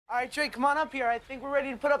All right, Drake, come on up here. I think we're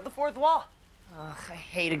ready to put up the fourth wall. Ugh, I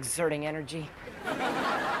hate exerting energy.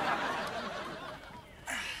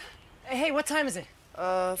 Hey, what time is it?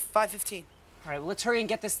 5:15. All right, well, let's hurry and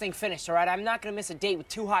get this thing finished, all right? I'm not gonna miss a date with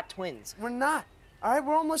two hot twins. We're not. All right,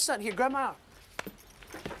 we're almost done. Here, grab my arm.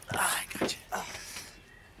 I got you.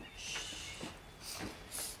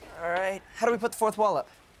 All right. How do we put the fourth wall up?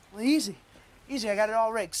 Well, easy. Easy, I got it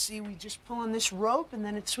all rigged. See, we just pull on this rope, and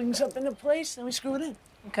then it swings up into place, and we screw it in.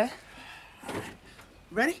 Okay.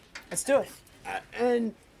 Ready? Let's do it.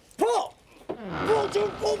 And pull! Pull,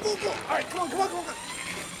 dude, pull, pull, pull. All right, come on, come on, come on.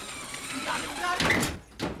 Got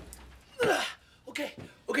it. Okay,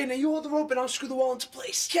 okay, now you hold the rope, and I'll screw the wall into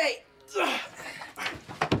place. Okay.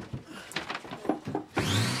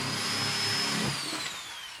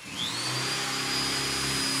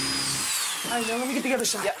 All right, now let me get the other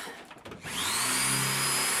side. Yep.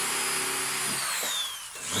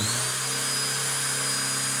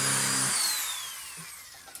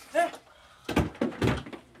 There.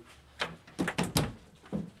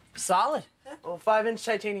 Solid. Well, 5-inch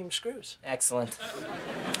titanium screws. Excellent.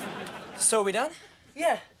 So are we done?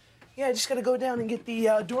 Yeah. Yeah, I just gotta go down and get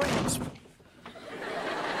the door nails.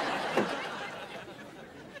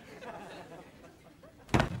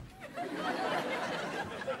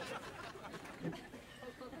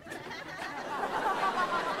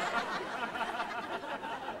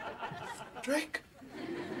 Drake?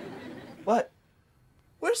 What?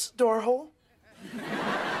 Where's the door hole?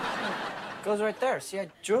 Goes right there. See, I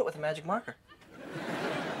drew it with a magic marker.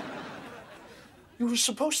 You were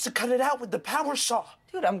supposed to cut it out with the power saw.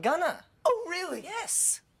 Dude, I'm gonna. Oh, really?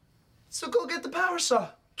 Yes. So go get the power saw.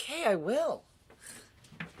 Okay, I will.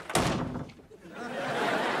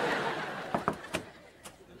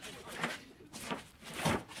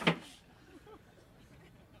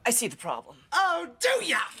 I see the problem. Oh, do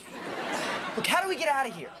ya? Look, how do we get out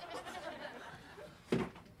of here?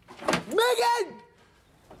 Megan!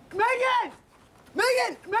 Megan!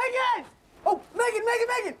 Megan! Megan! Oh, Megan, Megan,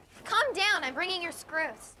 Megan! Calm down, I'm bringing your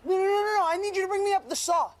screws. No, I need you to bring me up the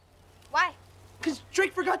saw. Why? Because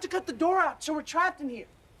Drake forgot to cut the door out, so we're trapped in here.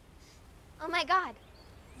 Oh my God.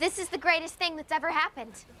 This is the greatest thing that's ever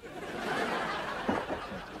happened.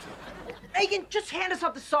 Megan, just hand us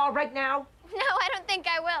up the saw right now. No, I don't think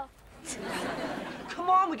I will. Come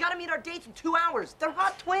on, we gotta meet our dates in 2 hours. They're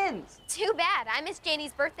hot twins. Too bad. I missed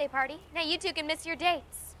Janie's birthday party. Now you two can miss your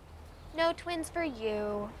dates. No twins for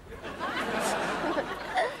you.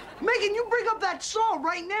 Megan, you bring up that saw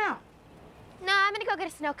right now. Nah, I'm gonna go get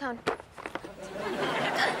a snow cone.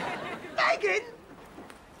 Megan!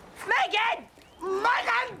 Megan!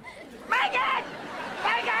 Megan! Megan!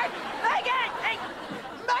 Megan! Megan! Hey,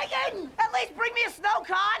 Megan! at least bring me a snow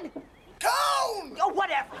cone. Cone! Oh,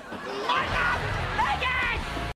 whatever. Megan! Megan!